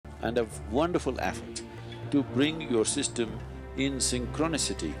and a wonderful effort to bring your system in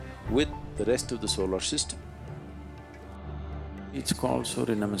synchronicity with the rest of the solar system. It's called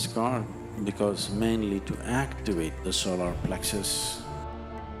Surya Namaskar because mainly to activate the solar plexus.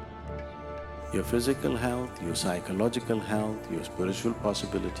 Your physical health, your psychological health, your spiritual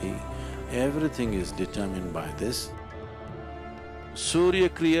possibility, everything is determined by this. Surya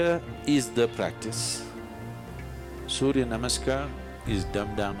Kriya is the practice. Surya Namaskar is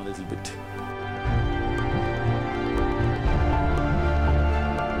dumbed down a little bit.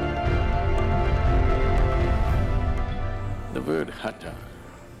 The word Hatha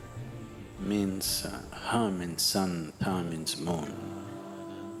means Ha means sun, Ta means moon.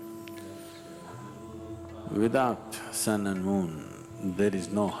 Without sun and moon, there is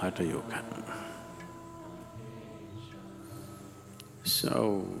no Hatha Yoga.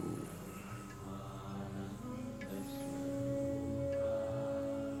 So,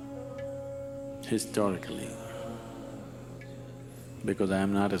 historically, because I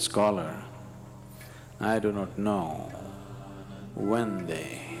am not a scholar, I do not know when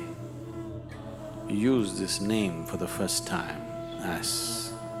they use this name for the first time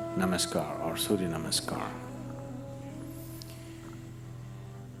as Namaskar or Surya Namaskar.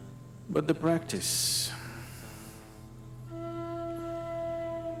 But the practice,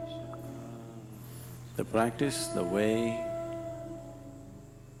 the way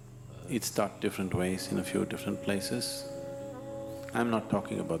it's taught different ways in a few different places. I'm not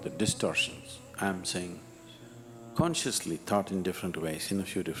talking about the distortions, I'm saying consciously taught in different ways in a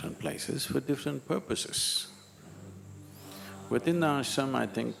few different places for different purposes. Within the ashram, I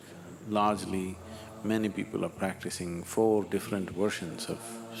think largely many people are practicing 4 different versions of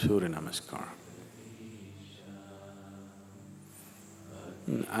Surya Namaskar.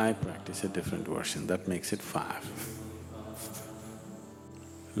 I practice a different version, that makes it 5.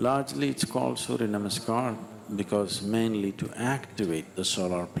 Largely it's called Surya Namaskar because mainly to activate the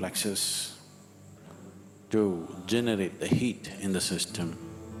solar plexus, to generate the heat in the system,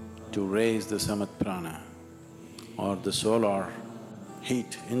 to raise the samat prana or the solar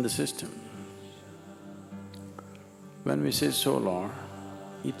heat in the system. When we say solar,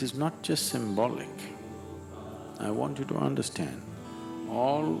 it is not just symbolic. I want you to understand,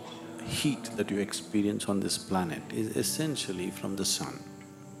 all heat that you experience on this planet is essentially from the sun,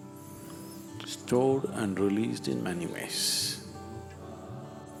 stored and released in many ways.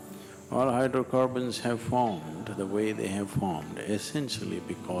 All hydrocarbons have formed the way they have formed essentially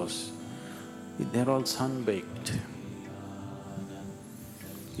because they're all sun-baked.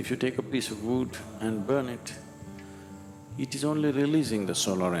 If you take a piece of wood and burn it, it is only releasing the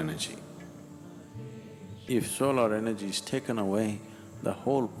solar energy. If solar energy is taken away, the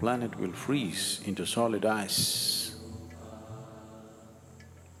whole planet will freeze into solid ice.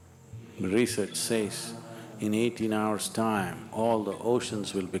 Research says in 18 hours' time, all the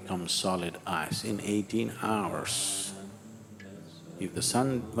oceans will become solid ice in 18 hours. If the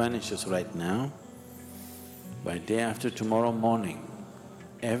sun vanishes right now, by day after tomorrow morning,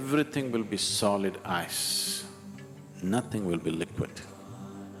 everything will be solid ice, nothing will be liquid.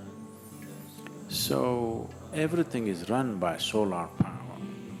 So, everything is run by solar power.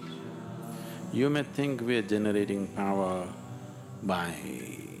 You may think we are generating power by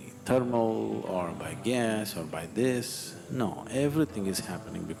thermal or by gas or by this. No, everything is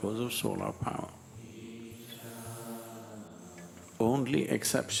happening because of solar power. Only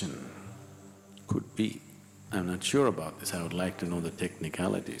exception could be, I'm not sure about this, I would like to know the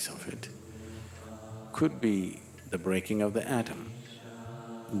technicalities of it, could be the breaking of the atom.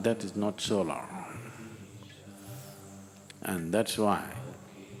 That is not solar. And that's why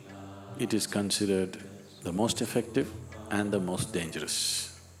it is considered the most effective and the most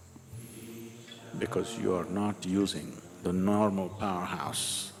dangerous, because you are not using the normal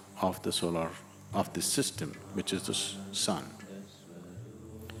powerhouse of the solar… of this system, which is the sun.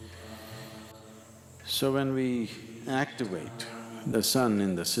 So when we activate the sun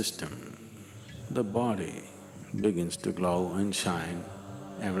in the system, the body begins to glow and shine,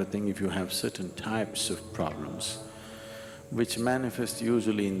 everything. If you have certain types of problems which manifest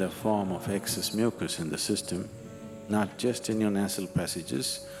usually in the form of excess mucus in the system, not just in your nasal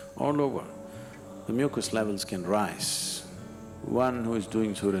passages, all over, the mucus levels can rise. One who is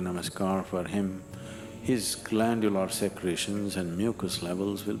doing Surya Namaskar, for him, his glandular secretions and mucus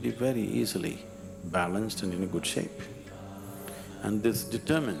levels will be very easily balanced and in a good shape. And this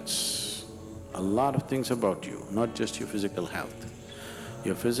determines a lot of things about you, not just your physical health.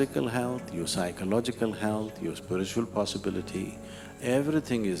 Your physical health, your psychological health, your spiritual possibility,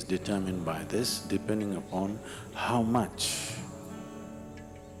 everything is determined by this, depending upon how much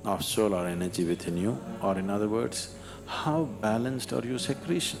of solar energy within you, or in other words, how balanced are your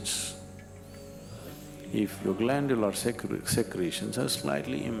secretions? If your glandular secretions are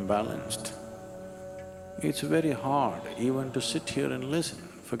slightly imbalanced, it's very hard even to sit here and listen,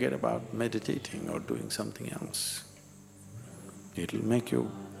 forget about meditating or doing something else. It'll make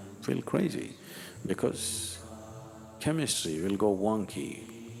you feel crazy because chemistry will go wonky.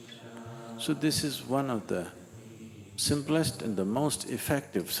 So this is one of the simplest and the most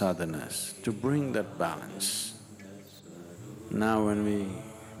effective sadhanas to bring that balance. Now when we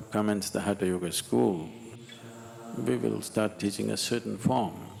commence the Hatha Yoga school, we will start teaching a certain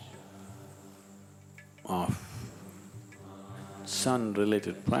form of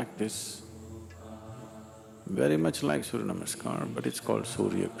sun-related practice, very much like Surya Namaskar, but it's called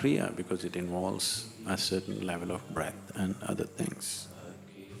Surya Kriya because it involves a certain level of breath and other things.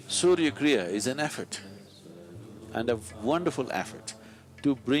 Surya Kriya is an effort, and a wonderful effort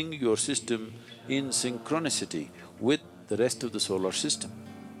to bring your system in synchronicity with the rest of the solar system.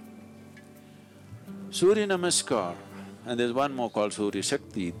 Surya Namaskar, and there's one more called Surya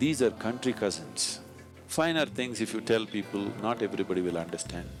Shakti, these are country cousins. Finer things if you tell people, not everybody will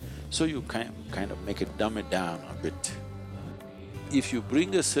understand, so you kind of make it, dumb it down a bit. If you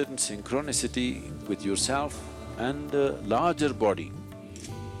bring a certain synchronicity with yourself and the larger body,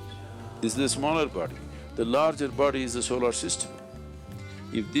 this is the smaller body, the larger body is the solar system.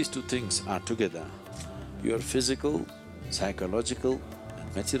 If these two things are together, your physical, psychological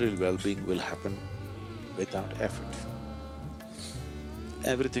and material well-being will happen without effort.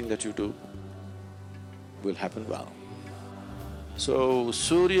 Everything that you do will happen well. So,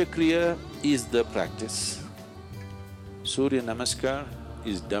 Surya Kriya is the practice. Surya Namaskar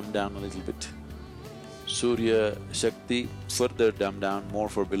is dumbed down a little bit. Surya Shakti further dumbed down, more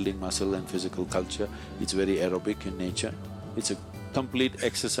for building muscle and physical culture. It's very aerobic in nature. It's a complete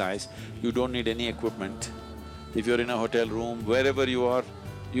exercise. You don't need any equipment. If you're in a hotel room, wherever you are,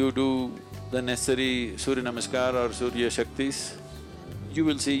 you do the necessary Surya Namaskar or Surya Shaktis, you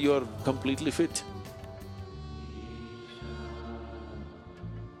will see you're completely fit.